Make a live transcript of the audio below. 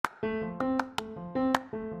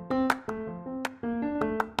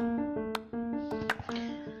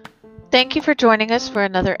Thank you for joining us for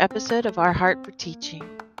another episode of Our Heart for Teaching.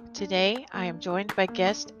 Today, I am joined by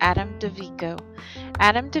guest Adam Dovico.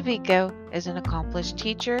 Adam Dovico is an accomplished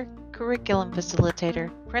teacher, curriculum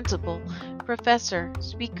facilitator, principal, professor,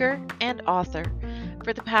 speaker, and author.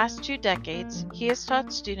 For the past 2 decades, he has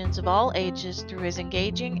taught students of all ages through his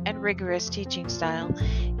engaging and rigorous teaching style.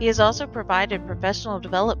 He has also provided professional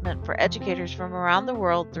development for educators from around the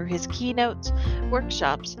world through his keynotes,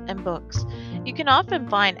 workshops, and books. You can often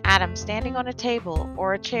find Adam standing on a table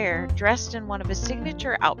or a chair dressed in one of his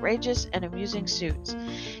signature outrageous and amusing suits.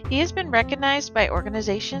 He has been recognized by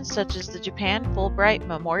organizations such as the Japan Fulbright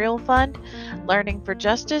Memorial Fund, Learning for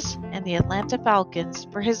Justice, and the Atlanta Falcons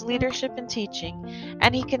for his leadership in teaching,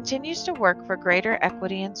 and he continues to work for greater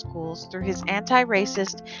equity in schools through his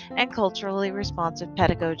anti-racist and culturally responsive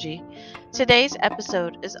pedagogy. Today's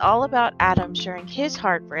episode is all about Adam sharing his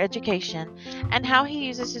heart for education and how he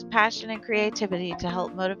uses his passion and creativity to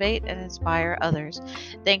help motivate and inspire others.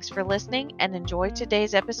 Thanks for listening and enjoy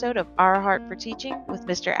today's episode of Our Heart for Teaching with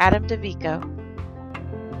Mr. Adam Dovico.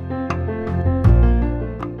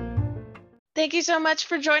 Thank you so much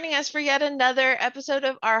for joining us for yet another episode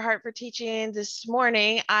of Our Heart for Teaching. This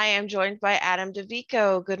morning, I am joined by Adam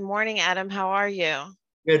Dovico. Good morning, Adam. How are you?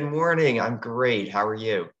 Good morning. I'm great. How are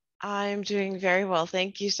you? I'm doing very well.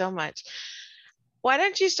 Thank you so much. Why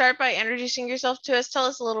don't you start by introducing yourself to us? Tell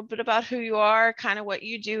us a little bit about who you are, kind of what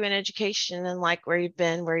you do in education, and like where you've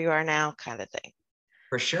been, where you are now, kind of thing.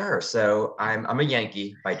 For sure. So I'm a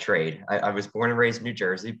Yankee by trade. I was born and raised in New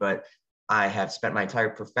Jersey, but I have spent my entire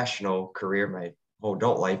professional career, my whole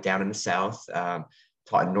adult life down in the South,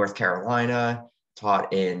 taught in North Carolina,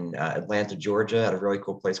 taught in Atlanta, Georgia at a really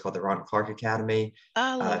cool place called the Ron Clark Academy.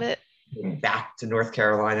 I love it. Came back to North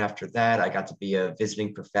Carolina after that. I got to be a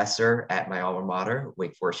visiting professor at my alma mater,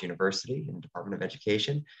 Wake Forest University in the Department of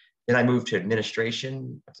Education. Then I moved to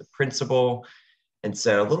administration as a principal. And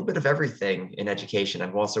so a little bit of everything in education.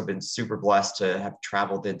 I've also been super blessed to have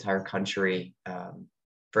traveled the entire country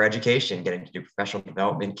for education, getting to do professional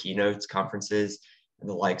development, keynotes, conferences, and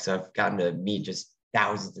the like. So I've gotten to meet just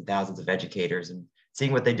thousands and thousands of educators and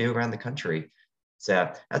seeing what they do around the country. So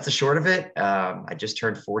that's the short of it. I just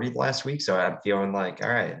turned 40 last week, so I'm feeling like, all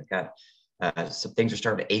right, I got some things are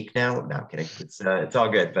starting to ache now. No, I'm kidding. It's all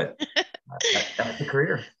good, but that's the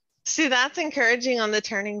career. See, that's encouraging on the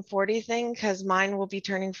turning 40 thing because mine will be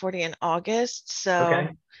turning 40 in August. So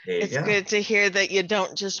Okay. it's good to hear that you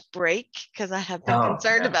don't just break because I have been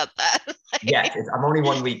concerned about that. Yes, I'm only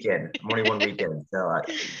 1 week in. So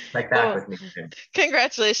check back with me soon.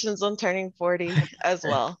 Congratulations on turning 40 as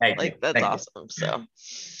well. That's awesome. So,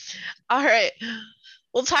 all right.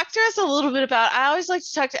 Well, talk to us a little bit about, I always like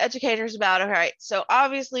to talk to educators about, all right, so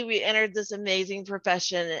obviously we entered this amazing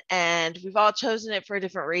profession and we've all chosen it for a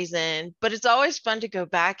different reason, but it's always fun to go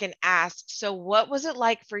back and ask, so what was it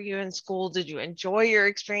like for you in school? Did you enjoy your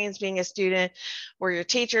experience being a student? Were your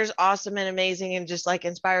teachers awesome and amazing and just like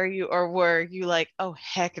inspire you? Or were you like, oh,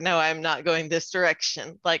 heck no, I'm not going this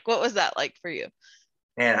direction? Like, what was that like for you?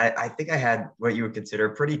 And I think I had what you would consider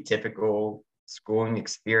a pretty typical schooling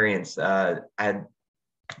experience. I had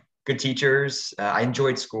good teachers. I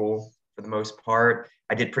enjoyed school for the most part.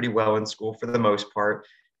 I did pretty well in school for the most part.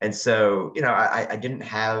 And so, I didn't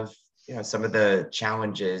have, some of the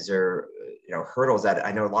challenges or, hurdles that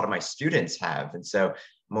I know a lot of my students have. And so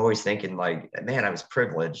I'm always thinking like, man, I was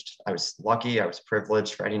privileged. I was lucky. I was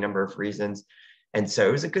privileged for any number of reasons. And so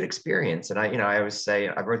it was a good experience. And I always say,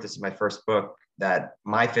 I wrote this in my first book, that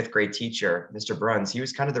my fifth grade teacher, Mr. Bruns, he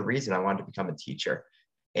was kind of the reason I wanted to become a teacher.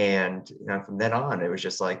 And from then on, it was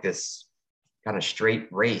just like this kind of straight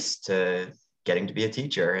race to getting to be a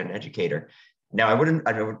teacher and educator. Now,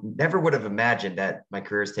 I never would have imagined that my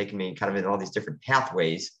career has taken me kind of in all these different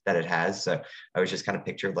pathways that it has. So I was just kind of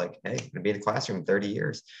pictured like, hey, I'm going to be in the classroom 30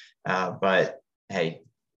 years. But hey,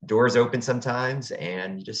 doors open sometimes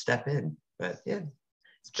and you just step in. But yeah.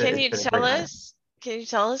 Can you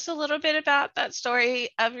tell us a little bit about that story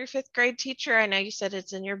of your fifth grade teacher? I know you said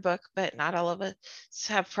it's in your book, but not all of us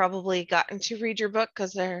have probably gotten to read your book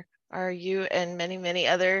because there are you and many, many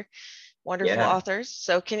other wonderful authors.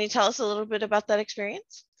 So can you tell us a little bit about that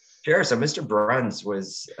experience? Sure. So Mr. Bruns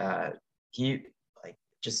was, he like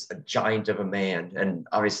just a giant of a man. And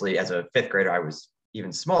obviously as a fifth grader, I was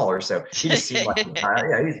even smaller. So he just seemed like,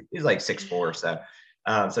 he's like 6'4" or so.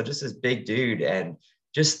 So just this big dude and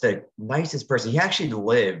just the nicest person. He actually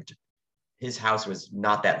his house was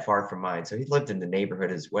not that far from mine. So he lived in the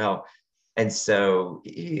neighborhood as well. And so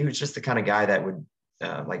he was just the kind of guy that would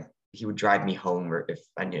he would drive me home, or if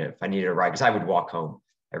I needed a ride, because I would walk home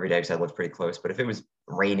every day because I lived pretty close. But if it was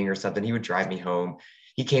raining or something, he would drive me home.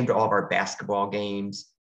 He came to all of our basketball games.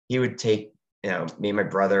 He would take, me and my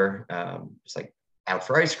brother, just like out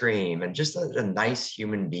for ice cream, and just a nice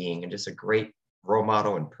human being and just a great role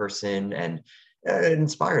model in person. And it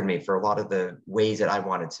inspired me for a lot of the ways that I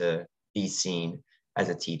wanted to be seen as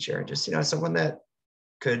a teacher, and just, someone that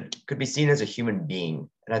could be seen as a human being.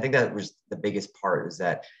 And I think that was the biggest part, is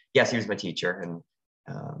that, yes, he was my teacher, and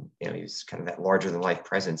he was kind of that larger than life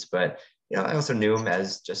presence, but I also knew him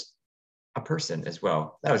as just a person as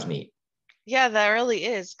well. That was neat. Yeah, that really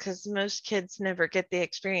is, because most kids never get the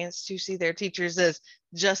experience to see their teachers as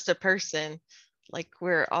just a person. Like,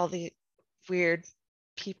 we're all the weird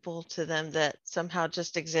people to them that somehow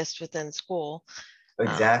just exist within school.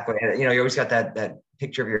 Exactly. And you always got that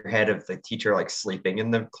picture of your head of the teacher like sleeping in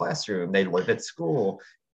the classroom. They live at school.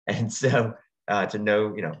 And so to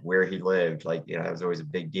know, where he lived, like, that was always a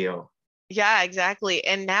big deal. Yeah, exactly.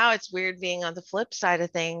 And now it's weird being on the flip side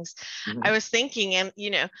of things. I Mhm. was thinking, and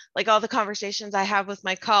like all the conversations I have with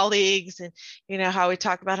my colleagues, and how we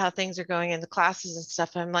talk about how things are going in the classes and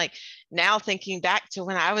stuff. I'm like, now thinking back to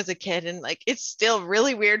when I was a kid, and like it's still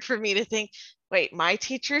really weird for me to think, wait, my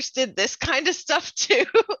teachers did this kind of stuff too.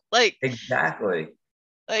 like Exactly.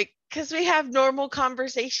 because we have normal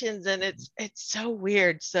conversations, and it's so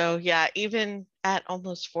weird. So yeah, even at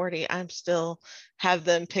almost 40, I'm still have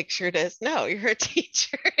them pictured as, no, you're a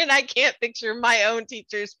teacher. And I can't picture my own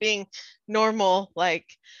teachers being normal like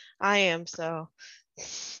I am. So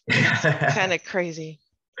it's kind of crazy.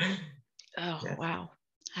 Oh, Yes. wow.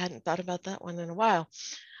 I hadn't thought about that one in a while.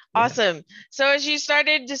 Yeah. Awesome. So as you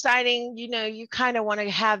started deciding, you kind of want to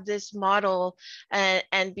have this model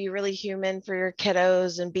and be really human for your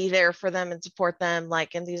kiddos and be there for them and support them,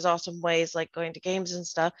 like in these awesome ways, like going to games and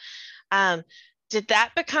stuff. Um, did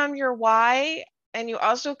that become your why? And you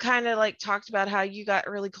also kind of like talked about how you got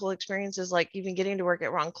really cool experiences, like even getting to work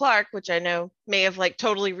at Ron Clark, which I know may have like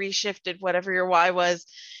totally reshifted whatever your why was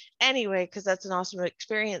anyway, because that's an awesome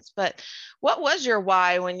experience. But what was your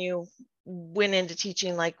why when you went into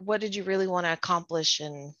teaching? Like, what did you really want to accomplish?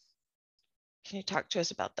 And can you talk to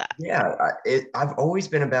us about that? Yeah. I've always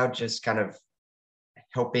been about just kind of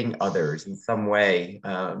helping others in some way.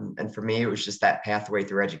 And for me, it was just that pathway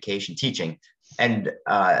through education, teaching. And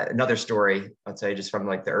another story, I'll tell you just from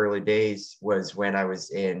like the early days, was when I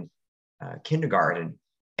was in kindergarten.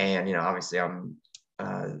 And, obviously I'm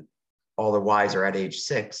all the Ys are at age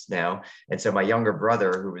 6 now. And so my younger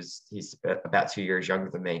brother, he's about 2 years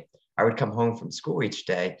younger than me, I would come home from school each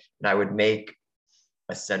day and I would make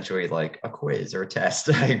essentially like a quiz or a test,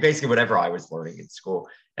 basically whatever I was learning in school.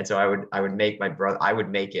 And so I would make my brother, I would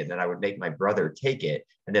make it, and then I would make my brother take it,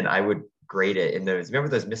 and then I would grade it in those. Remember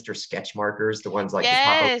those Mr. Sketch markers, the ones like you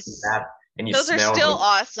pop open the Yes, app and you those are smell still them.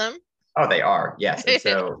 awesome. Oh, they are, yes. And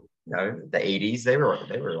so the '80s, they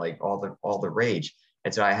were like all the rage.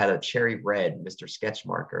 And so I had a cherry red Mr. Sketch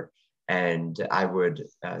marker, and I would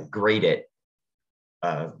grade it,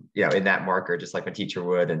 in that marker, just like my teacher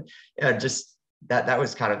would. And just that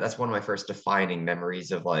was that's one of my first defining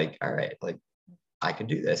memories of like, all right, like I can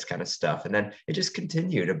do this kind of stuff. And then it just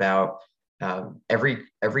continued about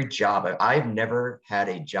every job. I've never had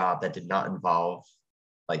a job that did not involve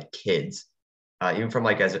like kids. Even from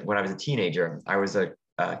like when I was a teenager, I was a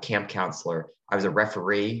camp counselor, I was a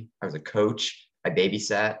referee, I was a coach, I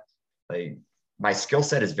babysat. Like my skill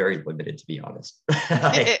set is very limited, to be honest.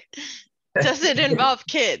 Like, Does it involve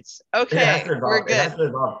kids? it has Okay, to we're involve it good. has to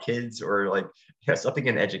involve kids, or like something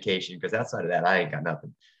in education, because outside of that I ain't got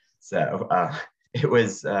nothing. So it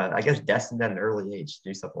was I guess destined at an early age to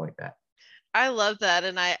do something like that. I love that.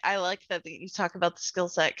 And I like that you talk about the skill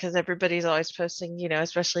set, because everybody's always posting,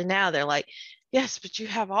 especially now, they're like, yes, but you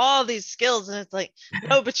have all these skills. And it's like,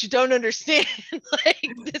 no, but you don't understand.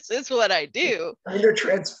 Like, this is what I do. I mean, they're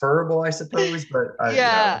transferable, I suppose, but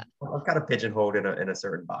Yeah. I'm kind of pigeonholed in a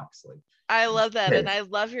certain box. Like, I love that. And kids, I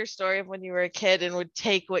love your story of when you were a kid and would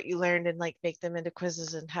take what you learned and like make them into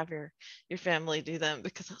quizzes and have your family do them,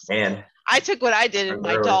 because I was like, man, I took what I did and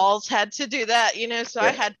my early. dolls had to do that, so I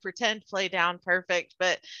Yeah. had pretend play down perfect,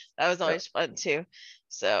 but that was always fun too.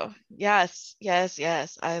 So yes, yes,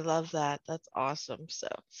 yes. I love that. That's awesome. So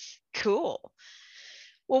cool.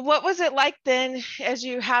 Well, what was it like then, as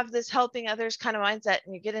you have this helping others kind of mindset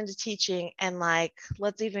and you get into teaching, and like,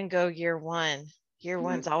 let's even go year one. Year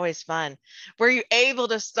one's always fun. Were you able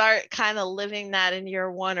to start kind of living that in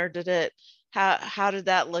year one, or did it, how did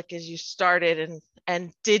that look as you started,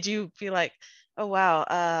 and did you feel like, oh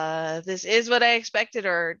wow, this is what I expected,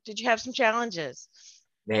 or did you have some challenges?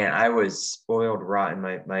 Man, I was spoiled rotten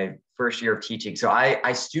my first year of teaching. So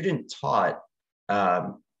I student taught.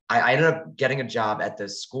 I ended up getting a job at the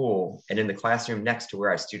school and in the classroom next to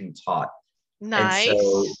where I student taught. And so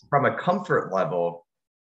Nice. from a comfort level,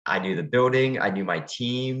 I knew the building, I knew my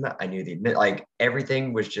team, I knew like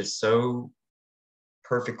everything was just so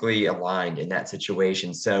perfectly aligned in that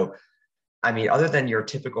situation. So, I mean, other than your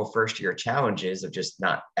typical first year challenges of just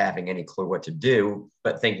not having any clue what to do,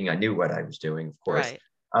 but thinking I knew what I was doing, of course. Right.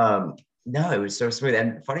 Um, no, it was so smooth.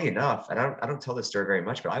 And funny enough, and I don't tell this story very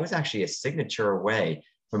much, but I was actually a signature away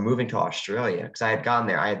from moving to Australia because I had gone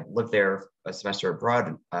there. I had lived there a semester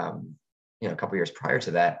abroad, a couple years prior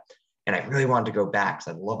to that. And I really wanted to go back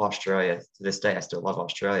because I love Australia. To this day, I still love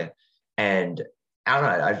Australia. And I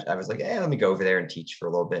don't know, I was like, hey, let me go over there and teach for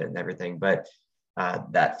a little bit and everything. But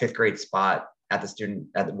that fifth grade spot at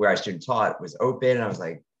where I student taught was open. And I was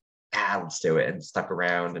like, let's do it. And stuck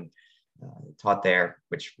around and taught there,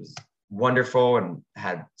 which was wonderful, and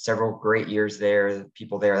had several great years there. The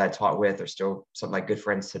people there that I taught with are still some of my good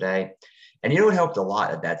friends today. And it helped a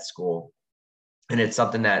lot at that school. And it's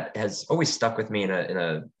something that has always stuck with me in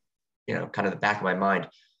a kind of the back of my mind.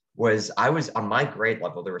 Was I was on my grade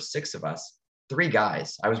level, there were 6 of us, 3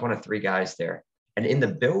 guys. I was one of 3 guys there. And in the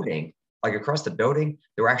building, like across the building,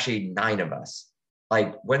 there were actually 9 of us.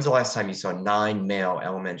 Like, when's the last time you saw 9 male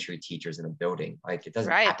elementary teachers in a building? Like, it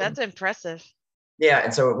doesn't Right. happen. That's impressive. Yeah.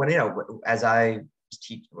 And so as I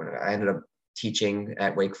when I ended up teaching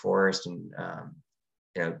at Wake Forest, and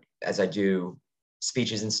as I do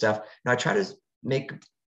speeches and stuff, I try to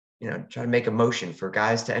make a motion for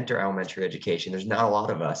guys to enter elementary education. There's not a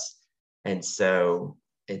lot of us. And so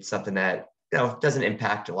it's something that, doesn't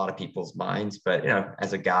impact a lot of people's minds, but,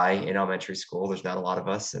 as a guy in elementary school, there's not a lot of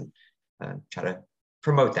us, and try to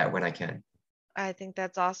promote that when I can. I think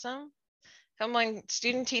that's awesome. Come on,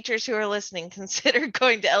 student teachers who are listening, consider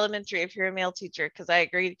going to elementary if you're a male teacher, because I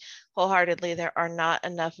agree wholeheartedly, there are not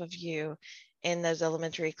enough of you in those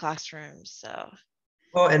elementary classrooms. So,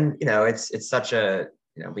 Well, and, it's such a,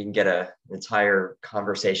 we can get an entire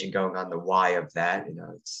conversation going on the why of that.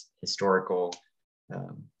 It's historical,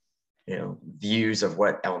 um, views of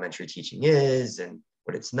what elementary teaching is and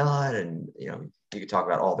what it's not. And, you could talk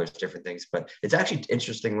about all those different things, but it's actually,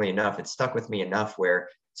 interestingly enough, it stuck with me enough where,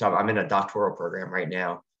 so I'm in a doctoral program right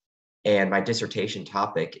now, and my dissertation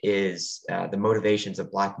topic is the motivations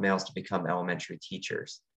of Black males to become elementary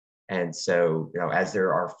teachers. And so, as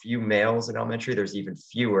there are few males in elementary, there's even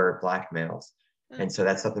fewer Black males. And so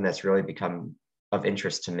that's something that's really become of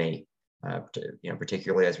interest to me,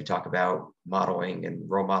 particularly as we talk about modeling and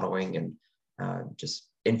role modeling and just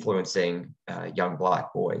influencing young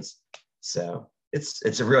Black boys. So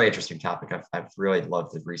it's a really interesting topic. I've really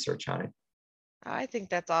loved the research on it. I think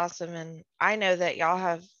that's awesome. And I know that y'all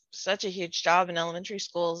have such a huge job in elementary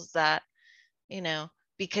schools that,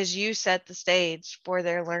 because you set the stage for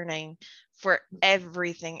their learning for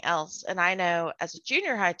everything else. And I know as a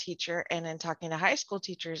junior high teacher and in talking to high school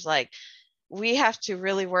teachers, like, we have to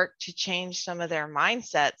really work to change some of their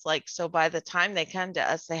mindsets. Like, so by the time they come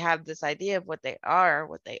to us, they have this idea of what they are,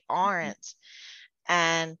 what they aren't.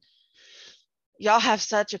 And y'all have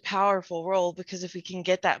such a powerful role, because if we can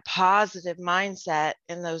get that positive mindset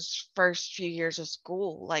in those first few years of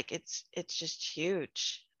school, like, it's just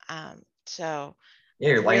huge. So Yeah,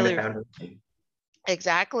 I you're laying the really, foundation.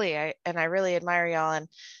 exactly. I really admire y'all. And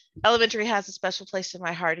elementary has a special place in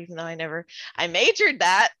my heart, even though I majored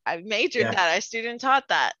that. Yeah. I student taught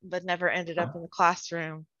that, but never ended up in the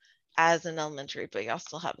classroom as an elementary, but y'all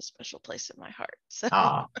still have a special place in my heart. So,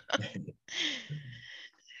 Ah,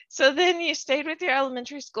 so then you stayed with your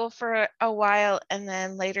elementary school for a while and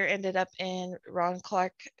then later ended up in Ron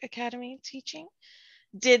Clark Academy teaching.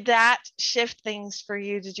 Did that shift things for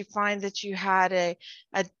you? Did you find that you had a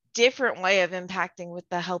different way of impacting with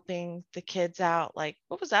the helping the kids out? Like,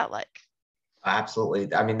 what was that like?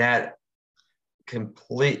 absolutely. I mean, that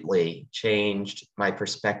completely changed my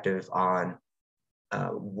perspective on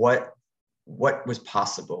what was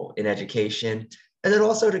possible in education, and then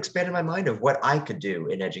also it expanded my mind of what I could do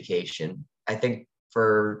in education. I think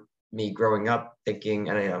for me growing up, thinking,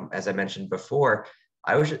 and as I mentioned before,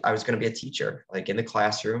 I was going to be a teacher, like in the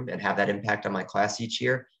classroom, and have that impact on my class each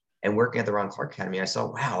year. And working at the Ron Clark Academy, I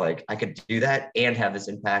saw, wow, like I could do that and have this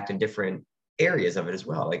impact in different areas of it as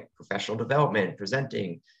well, like professional development,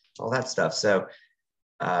 presenting, all that stuff. So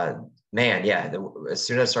man, yeah, as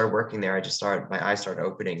soon as I started working there, my eyes started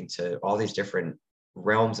opening to all these different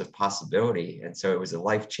realms of possibility. And so it was a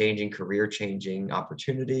life-changing, career-changing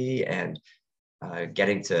opportunity, and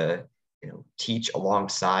getting to, teach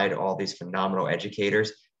alongside all these phenomenal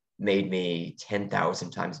educators made me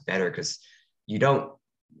 10,000 times better, because you don't,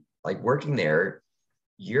 like, working there,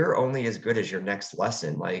 you're only as good as your next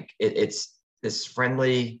lesson. Like, it's this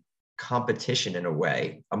friendly competition in a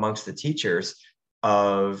way amongst the teachers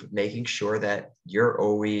of making sure that you're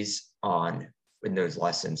always on in those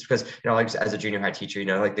lessons. Because, like as a junior high teacher,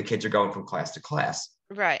 like the kids are going from class to class.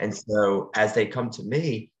 Right. And so as they come to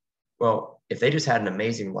me, well, if they just had an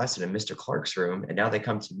amazing lesson in Mr. Clark's room and now they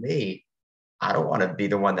come to me, I don't want to be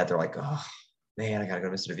the one that they're like, oh man, I gotta go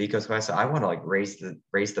to Mr. Dovico's class. So I want to like raise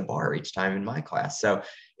the bar each time in my class. So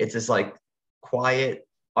it's this like quiet,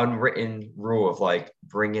 unwritten rule of like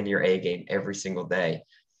bring in your A game every single day.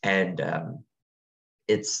 And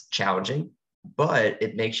it's challenging, but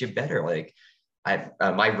it makes you better. Like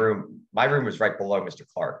my room was right below Mr.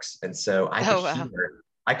 Clark's. And so Oh, wow.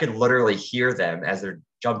 I could literally hear them as they're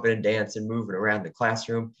jumping and dancing, moving around the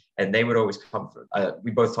classroom. And they would always come from,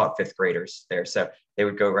 we both taught fifth graders there. So they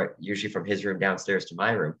would go right, usually from his room downstairs to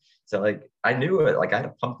my room. So like, I knew it, like I had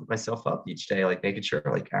to pump myself up each day, like making sure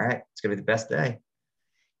like, all right, it's going to be the best day.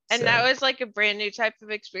 And that So was like a brand new type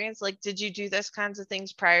of experience. Like, did you do those kinds of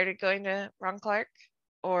things prior to going to Ron Clark,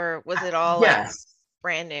 or was it all like yes,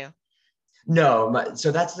 brand new? no.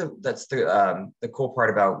 So that's the cool part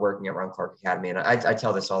about working at Ron Clark Academy. And I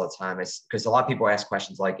tell this all the time because a lot of people ask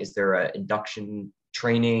questions like, is there an induction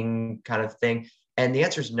training kind of thing? And the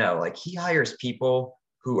answer is no. Like he hires people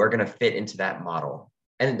who are going to fit into that model.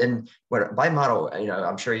 And what by model,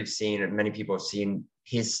 I'm sure you've seen, and many people have seen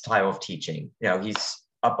his style of teaching. He's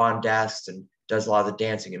up on desks and does a lot of the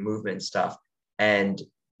dancing and movement and stuff. And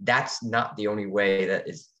that's not the only way that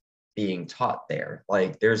is being taught there.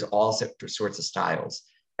 Like there's all sorts of styles,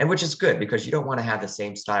 and which is good because you don't want to have the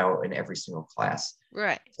same style in every single class.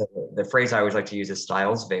 Right. So the phrase I always like to use is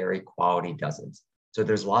styles vary, quality doesn't. So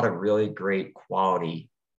there's a lot of really great quality,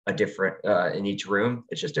 different in each room.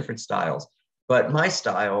 It's just different styles. But my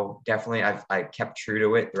style, definitely, I kept true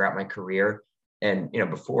to it throughout my career. And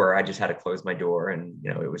before I just had to close my door, and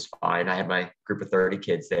it was fine. I had my group of 30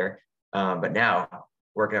 kids there. But now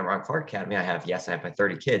working at Ron Clark Academy, I have my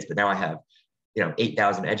 30 kids, but now I have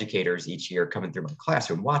 8,000 educators each year coming through my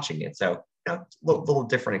classroom watching it. So little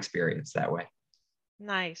different experience that way.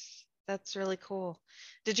 Nice. That's really cool.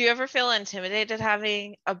 Did you ever feel intimidated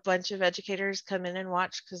having a bunch of educators come in and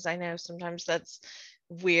watch? Because I know sometimes that's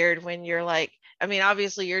weird when you're like, I mean,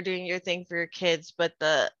 obviously you're doing your thing for your kids, but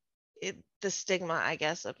the stigma, I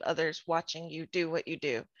guess, of others watching you do what you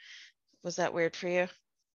do. Was that weird for you?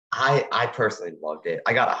 I personally loved it.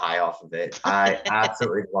 I got a high off of it. I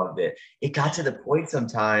absolutely loved it. It got to the point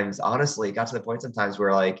sometimes, honestly,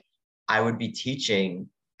 where like I would be teaching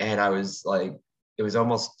and I was like, it was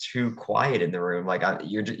almost too quiet in the room. Like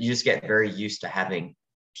you just get very used to having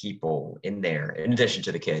people in there in addition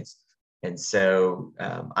to the kids. And so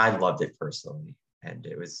I loved it personally. And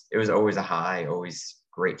it was always a high, always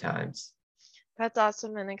great times. That's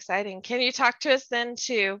awesome and exciting. Can you talk to us then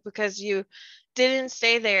too, because you didn't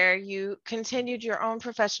stay there, you continued your own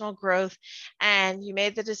professional growth and you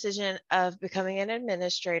made the decision of becoming an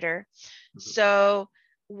administrator. So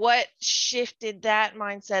what shifted that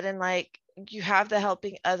mindset, and like you have the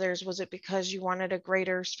helping others? Was it because you wanted a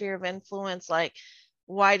greater sphere of influence? Like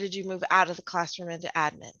why did you move out of the classroom into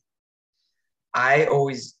admin? I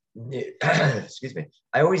always knew, excuse me,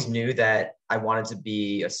 I always knew that I wanted to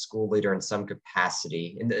be a school leader in some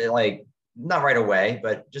capacity, and like not right away,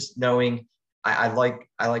 but just knowing I like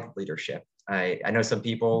leadership. I know some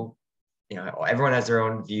people, everyone has their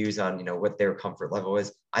own views on what their comfort level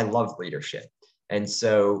is. I love leadership, and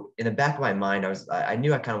so in the back of my mind, I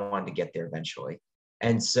knew I kind of wanted to get there eventually.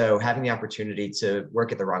 And so having the opportunity to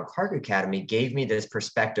work at the Ron Clark Academy gave me this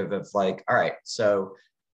perspective of like, all right, so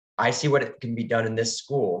I see what it can be done in this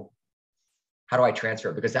school. How do I transfer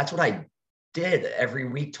it? Because that's what I did every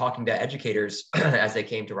week talking to educators as they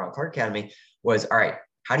came to Ron Clark Academy was, all right,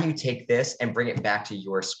 how do you take this and bring it back to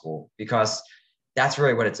your school? Because that's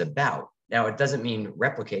really what it's about. Now, it doesn't mean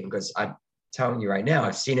replicating, because I'm telling you right now,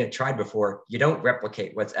 I've seen it tried before. You don't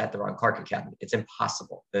replicate what's at the Ron Clark Academy. It's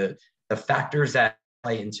impossible. The factors that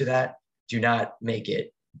play into that do not make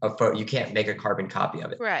it you can't make a carbon copy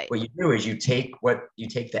of it. Right. What you do is you take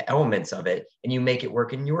the elements of it and you make it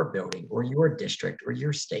work in your building or your district or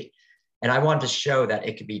your state. And I wanted to show that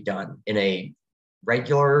it could be done in a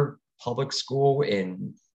regular public school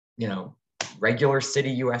in, regular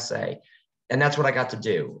city USA. And that's what I got to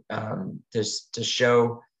do, to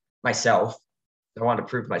show myself. I wanted to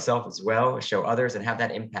prove myself as well, show others, and have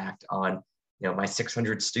that impact on, my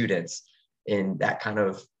 600 students in that kind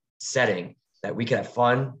of setting, that we could have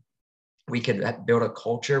fun. We could build a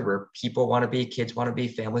culture where people want to be, kids want to be,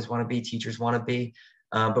 families want to be, teachers want to be.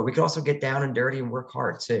 But we could also get down and dirty and work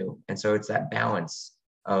hard too. And so it's that balance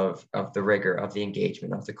of the rigor, of the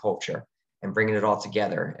engagement, of the culture. and bringing it all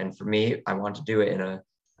together. And for me, I want to do it in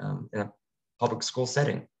a public school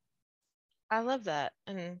setting. I love that.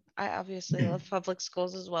 And I obviously love public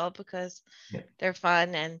schools as well because Yeah. they're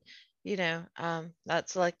fun and not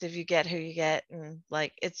selective. You get who you get. And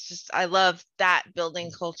like, it's just, I love that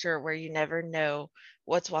building culture where you never know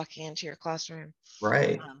what's walking into your classroom.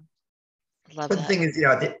 Right. Love But the that. thing is, you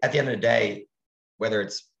know, at the end of the day, whether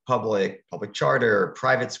it's public charter,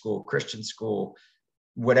 private school, Christian school,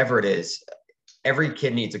 whatever it is, every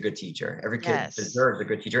kid needs a good teacher. Every kid Yes, deserves a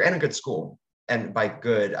good teacher and a good school. And by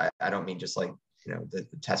good, I don't mean just like, you know, the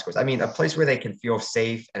test scores. I mean, a place where they can feel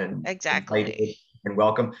safe and invited exactly. and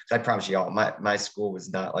welcome. Because I promise you all, my school was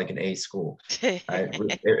not like an A school.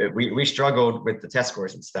 We struggled with the test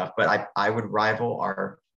scores and stuff, but I would rival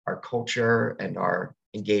our culture and our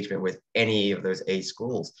engagement with any of those A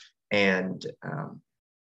schools. And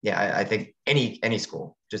yeah, I think any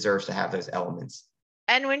school deserves to have those elements.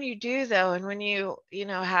 And when you do though, and when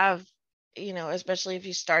have, especially if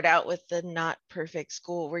you start out with the not perfect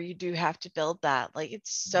school where you do have to build that, like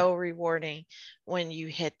it's so rewarding when you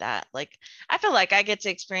hit that. Like I feel like I get to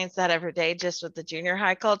experience that every day just with the junior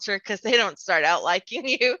high culture because they don't start out liking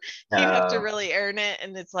you. You have to Uh, really earn it.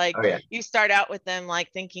 And it's like oh yeah. you start out with them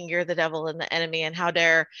like thinking you're the devil and the enemy, and how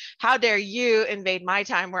dare you invade my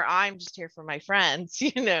time where I'm just here for my friends,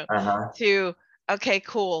 Uh-huh. to okay,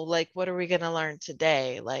 cool. Like, what are we going to learn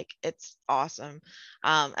today? Like, it's awesome.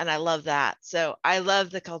 And I love that. So I love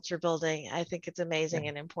the culture building. I think it's Yeah, amazing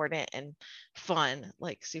and important and fun,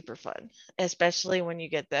 like super fun, especially when you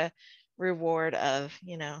get the reward of,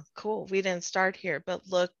 cool, we didn't start here, but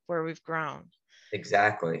look where we've grown.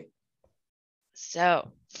 exactly.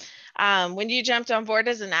 So, when you jumped on board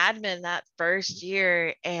as an admin that first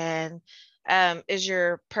year, and is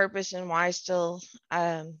your purpose and why still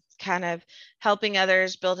kind of helping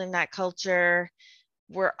others, building that culture?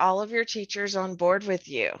 Were all of your teachers on board with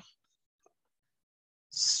you?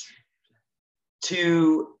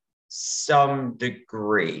 To some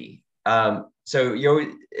degree. So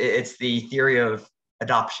it's the theory of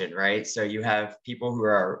adoption, right? So you have people who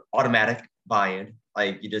are automatic buy-in,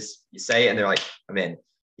 like you say it and they're like, I'm in.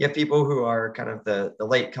 You have people who are kind of the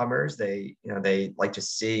late comers. They like to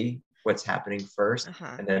see what's happening first,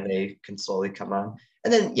 Uh-huh. and then they can slowly come on.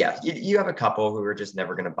 And then yeah, you have a couple who are just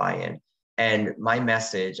never going to buy in. And my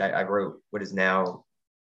message, I wrote what is now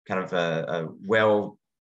kind of a well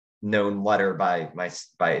known letter by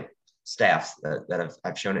staff that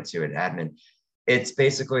I've shown it to an admin.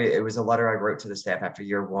 It was a letter I wrote to the staff after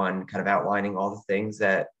year one, kind of outlining all the things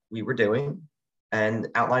that we were doing and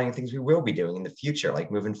outlining things we will be doing in the future,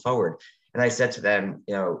 like moving forward. And I said to them,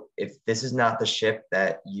 if this is not the ship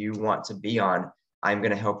that you want to be on, I'm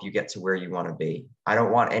going to help you get to where you want to be. I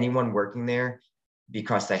don't want anyone working there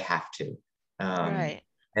because they have to. Um, Right.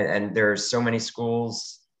 and there's so many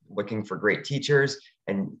schools looking for great teachers,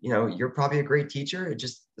 and you're probably a great teacher.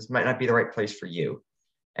 This might not be the right place for you,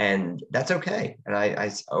 and that's okay. And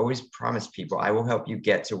I always promise people I will help you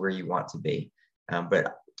get to where you want to be.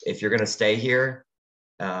 But if you're going to stay here,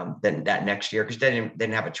 then that next year, because they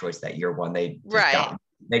didn't have a choice that year one, they just Right.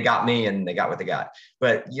 got me and they got what they got.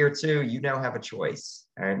 But year two, you now have a choice,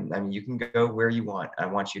 and I mean you can go where you want. I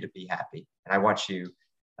want you to be happy, and I want you,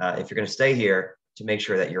 if you're going to stay here, to make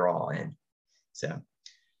sure that you're all in. So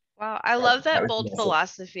Wow, I that, love that that was bold the message.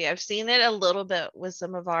 philosophy. I've seen it a little bit with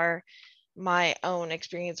some of my own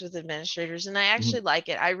experience with administrators, and I Mm-hmm. actually like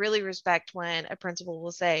it. I really respect when a principal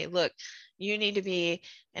will say, look, you need to be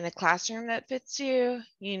in a classroom that fits you.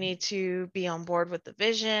 You need to be on board with the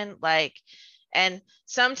vision. And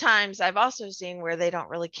sometimes I've also seen where they don't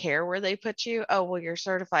really care where they put you. Oh, well, you're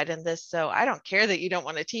certified in this, so I don't care that you don't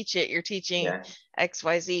want to teach it. You're teaching Yeah.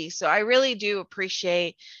 XYZ. So I really do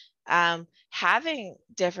appreciate having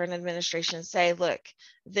different administrations say, look,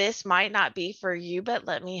 this might not be for you, but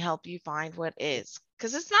let me help you find what is.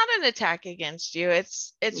 Because it's not an attack against you.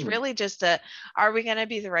 It's Mm. really just are we going to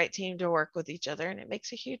be the right team to work with each other? And it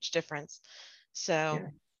makes a huge difference. So Yeah.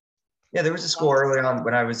 Yeah, there was a that's school awesome. early on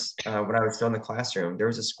when I was still in the classroom. There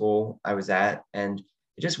was a school I was at, and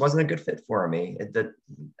it just wasn't a good fit for me.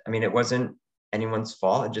 It wasn't anyone's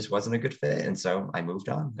fault. It just wasn't a good fit, and so I moved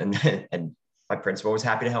on. And and my principal was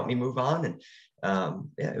happy to help me move on, and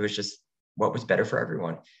yeah, it was just what was better for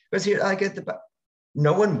everyone. Because here,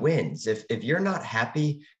 no one wins if you're not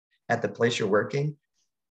happy at the place you're working.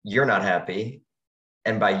 You're not happy,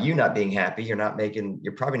 and by you not being happy,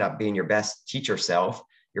 you're probably not being your best teacher self.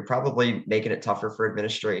 You're probably making it tougher for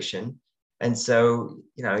administration. And so,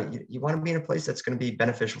 you want to be in a place that's going to be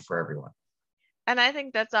beneficial for everyone. And I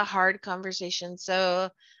think that's a hard conversation. So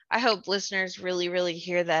I hope listeners really, really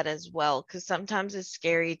hear that as well, because sometimes it's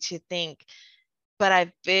scary to think, but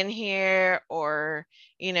I've been here, or,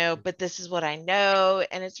 but this is what I know.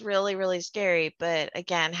 And it's really, really scary. But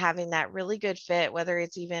again, having that really good fit, whether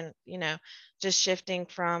it's even, just shifting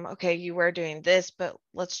from, okay, you were doing this, but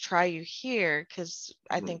let's try you here because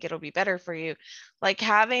I Mhm. think it'll be better for you. Like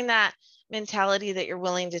having that mentality that you're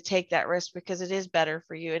willing to take that risk because it is better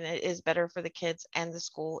for you and it is better for the kids and the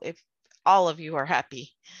school if all of you are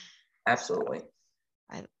happy. So Absolutely.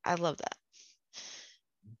 I love that.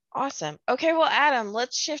 Awesome. Okay, well, Adam,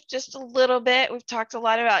 let's shift just a little bit. We've talked a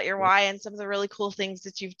lot about your why and some of the really cool things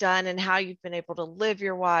that you've done and how you've been able to live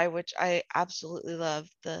your why, which I absolutely love,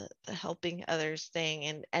 the helping others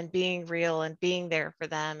thing and being real and being there for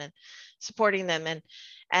them and supporting them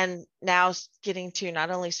and now getting to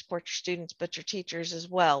not only support your students but your teachers as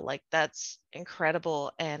well. Like that's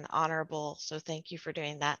incredible and honorable. So thank you for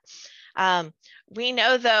doing that. Um, we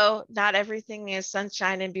know though, not everything is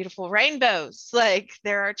sunshine and beautiful rainbows. Like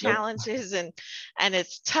there are Nope. challenges and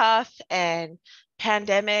it's tough and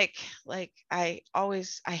pandemic. Like I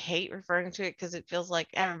hate referring to it because it feels like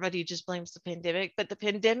everybody just blames the pandemic, but the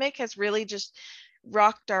pandemic has really just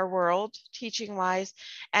rocked our world teaching wise.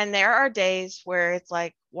 And there are days where it's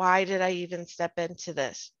like, why did I even step into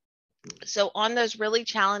this? So on those really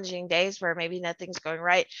challenging days where maybe nothing's going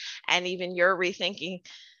right and even you're rethinking,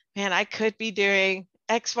 man, I could be doing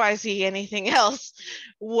XYZ, anything else.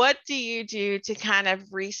 What do you do to kind of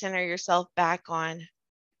recenter yourself back on,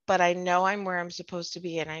 but I know I'm where I'm supposed to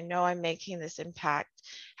be and I know I'm making this impact?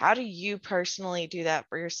 How do you personally do that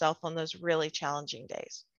for yourself on those really challenging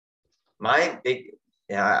days? My big,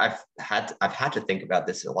 yeah, I've had to think about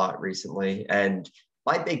this a lot recently, and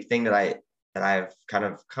my big thing that I've kind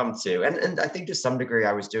of come to, and I think to some degree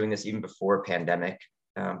I was doing this even before pandemic,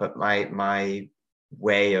 but my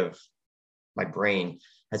way of my brain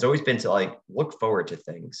has always been to like look forward to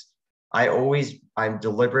things. I'm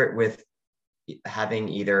deliberate with having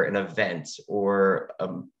either an event or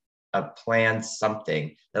a planned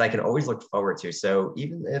something that I can always look forward to. So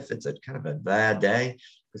even if it's a kind of a bad day,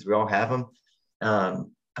 because we all have them,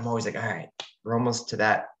 I'm always like, all right, we're almost to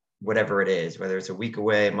that, whatever it is, whether it's a week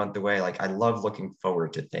away, a month away. Like I love looking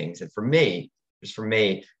forward to things. And for me, just for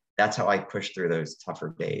me, that's how I push through those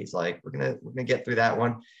tougher days. Like we're gonna get through that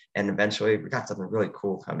one, and eventually we got something really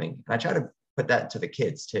cool coming. And I try to put that to the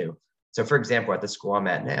kids too. So for example, at the school I'm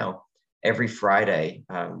at now, every Friday,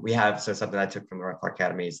 we have, so something I took from the Rock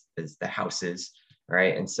Academy is the houses,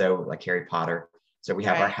 right? And so like Harry Potter. So Right. we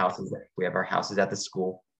have our houses at the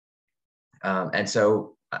school. And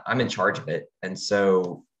so I'm in charge of it. And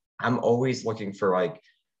so I'm always looking for like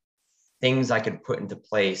things I can put into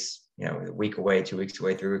place, a week away, 2 weeks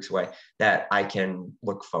away, 3 weeks away, that I can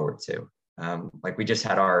look forward to. Like we just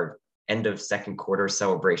had our end of second quarter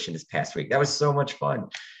celebration this past week. That was so much fun.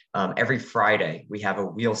 Every Friday we have a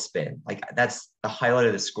wheel spin. Like that's the highlight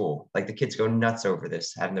of the school. Like the kids go nuts over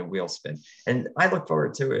this, having the wheel spin. And I look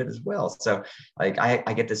forward to it as well. So like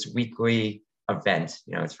I get this weekly event,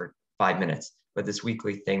 it's for 5 minutes, but this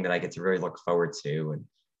weekly thing that I get to really look forward to.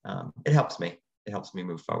 And it helps me. It helps me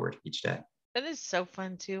move forward each day. It is so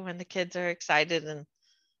fun too when the kids are excited and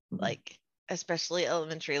Mhm. like, especially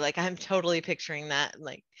elementary. Like I'm totally picturing that. And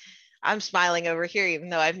like I'm smiling over here, even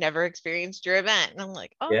though I've never experienced your event. And I'm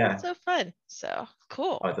like, oh, that's Yeah. so fun. So Oh,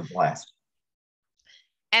 cool. it's a blast.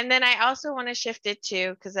 And then I also want to shift it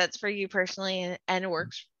too, because that's for you personally and it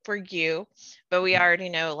works for you. But we Mhm. already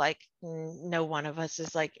know like no one of us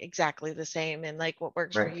is like exactly the same. And like what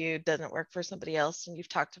works for Right. you doesn't work for somebody else. And you've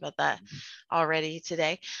talked about that already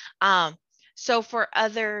today. Um, so for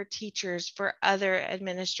other teachers, for other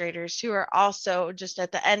administrators who are also just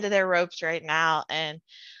at the end of their ropes right now and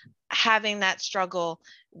having that struggle,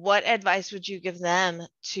 what advice would you give them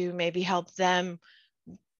to maybe help them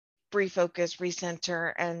refocus,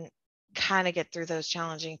 recenter, and kind of get through those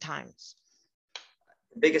challenging times?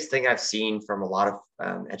 The biggest thing I've seen from a lot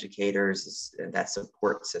of educators is that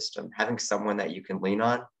support system, having someone that you can lean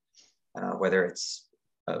on, whether it's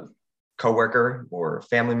a coworker or a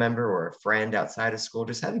family member or a friend outside of school,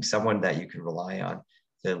 just having someone that you can rely on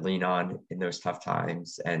to lean on in those tough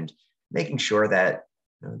times, and making sure that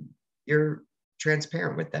you're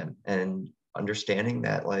transparent with them and understanding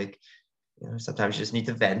that like sometimes you just need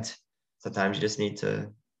to vent, sometimes you just need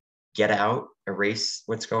to get out, erase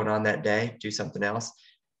what's going on that day, do something else.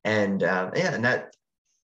 And yeah, and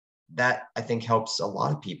that I think helps a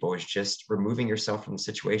lot of people, is just removing yourself from the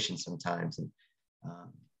situation sometimes. And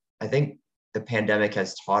um, I think the pandemic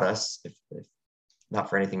has taught us, if not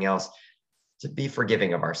for anything else, to be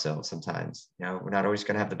forgiving of ourselves sometimes. We're not always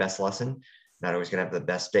going to have the best lesson, not always going to have the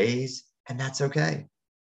best days, and that's okay.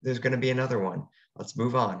 there's going to be another one. Let's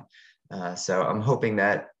move on. So I'm hoping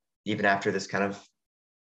that even after this kind of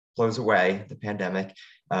blows away, the pandemic,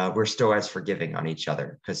 we're still as forgiving on each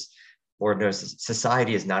other, because Lord knows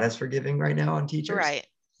society is not as forgiving right now on teachers. Right.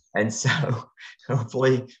 And so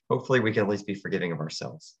hopefully we can at least be forgiving of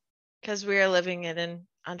ourselves. Because we are living it and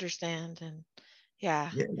understand. And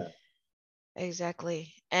yeah,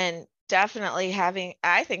 exactly. And definitely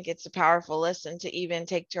I think it's a powerful lesson to even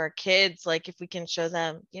take to our kids. Like if we can show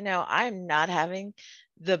them, I'm not having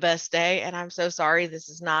the best day and I'm so sorry. This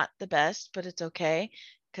is not the best, but it's okay.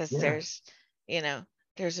 Because there's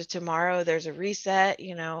a tomorrow, there's a reset,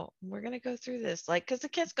 we're going to go through this, like, because the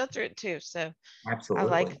kids go through it too. So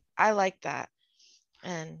absolutely. I like that.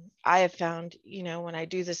 And I have found, when I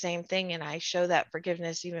do the same thing and I show that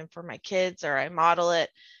forgiveness even for my kids, or I model it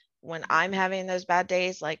when I'm having those bad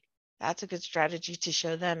days, like that's a good strategy to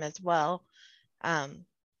show them as well.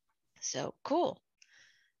 So cool.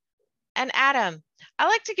 And Adam, I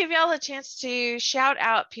like to give y'all a chance to shout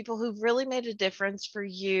out people who've really made a difference for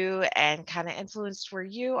you and kind of influenced where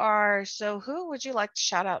you are. So who would you like to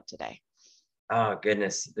shout out today? Oh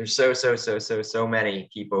goodness, there's so many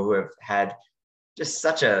people who have had just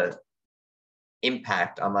such a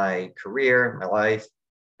impact on my career, my life,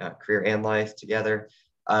 career and life together.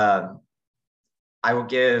 I will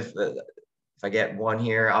give, if I get one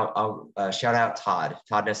here, I'll shout out Todd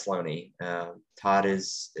Nesloni. Todd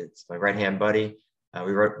it's my right-hand buddy.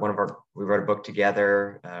 We wrote a book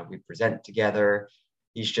together. We present together.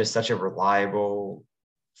 He's just such a reliable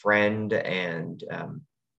friend, and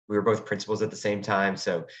we were both principals at the same time.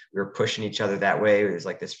 So we were pushing each other that way. It was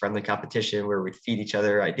like this friendly competition where we'd feed each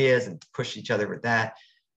other ideas and push each other with that.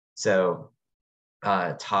 So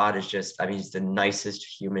Todd is he's the nicest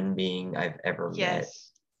human being I've ever met.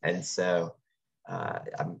 And so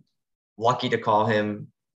I'm lucky to call him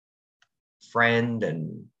friend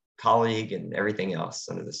and colleague and everything else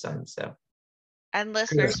under the sun. So, and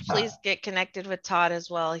listeners, please get connected with Todd as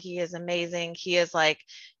well. He is amazing. He is like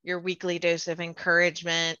your weekly dose of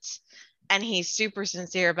encouragement, and he's super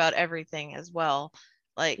sincere about everything as well.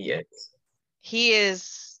 Like he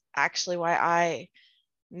is actually why I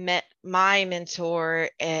met my mentor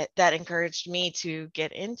that encouraged me to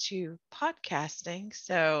get into podcasting.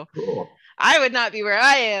 So cool. I would not be where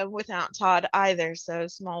I am without Todd either. So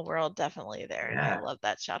small world definitely there. And I love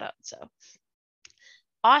that shout out. So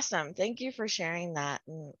awesome. Thank you for sharing that.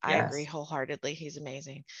 And I agree wholeheartedly. He's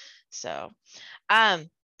amazing. So, and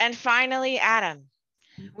finally, Adam,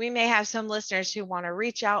 we may have some listeners who want to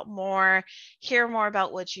reach out more, hear more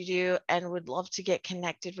about what you do, and would love to get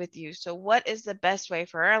connected with you. So what is the best way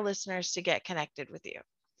for our listeners to get connected with you?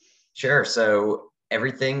 Sure. So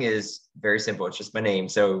everything is very simple. It's just my name.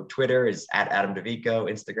 So Twitter is at Adam Dovico,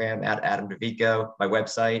 Instagram at Adam Dovico, my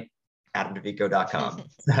website, adamdovico.com.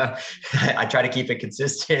 I try to keep it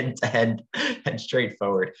consistent and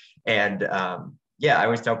straightforward. And I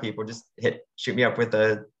always tell people, just shoot me up with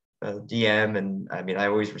a DM, and I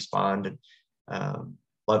always respond, and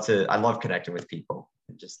I love connecting with people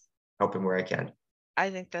and just helping where I can. I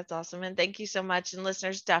think that's awesome. And thank you so much. And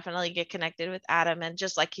listeners, definitely get connected with Adam. And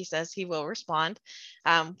just like he says, he will respond,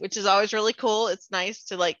 which is always really cool. It's nice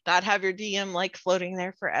to not have your DM floating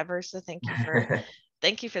there forever. So thank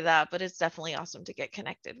you for that. But it's definitely awesome to get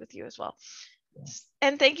connected with you as well. Yes.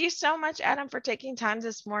 And thank you so much, Adam, for taking time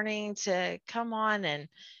this morning to come on and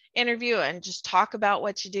interview and just talk about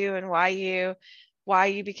what you do and why you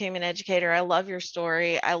became an educator. I love your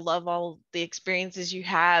story. I love all the experiences you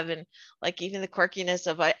have, and even the quirkiness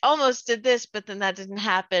of I almost did this, but then that didn't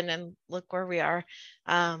happen, and look where we are.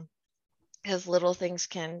 Because little things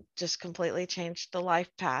can just completely change the life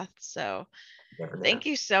path. So thank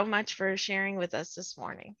you so much for sharing with us this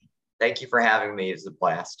morning. Thank you for having me. It was a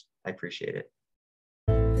blast. I appreciate it.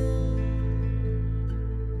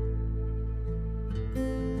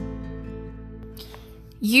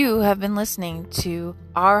 You have been listening to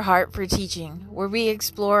Our Heart for Teaching, where we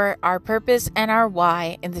explore our purpose and our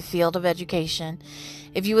why in the field of education.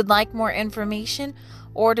 If you would like more information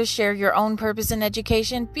or to share your own purpose in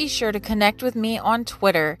education, be sure to connect with me on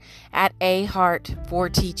Twitter at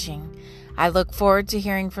 @AHeartForTeaching. I look forward to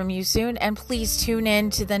hearing from you soon, and please tune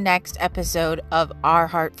in to the next episode of Our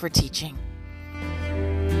Heart for Teaching.